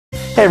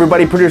Hey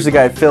everybody, producer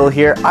guy Phil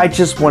here. I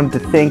just wanted to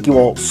thank you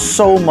all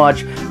so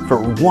much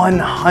for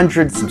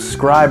 100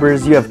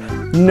 subscribers. You have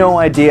no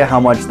idea how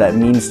much that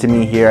means to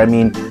me here. I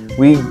mean,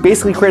 we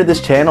basically created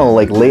this channel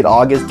like late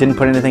August, didn't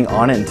put anything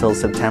on it until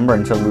September,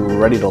 until we were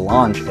ready to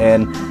launch.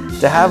 And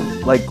to have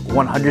like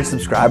 100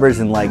 subscribers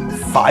in like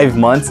 5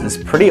 months is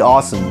pretty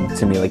awesome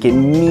to me. Like, it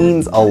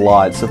means a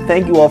lot. So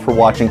thank you all for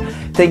watching.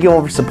 Thank you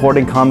all for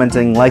supporting,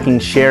 commenting, liking,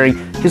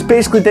 sharing. Just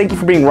basically thank you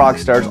for being rock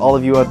stars, all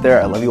of you out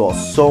there. I love you all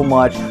so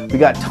much. We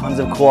got tons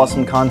of cool,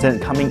 awesome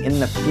content coming in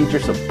the future,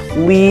 so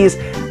please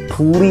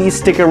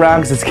stick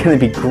around because it's going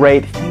to be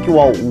great. Thank you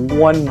all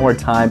one more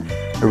time.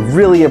 I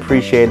really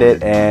appreciate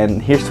it,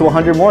 and here's to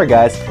 100 more,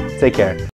 guys. Take care.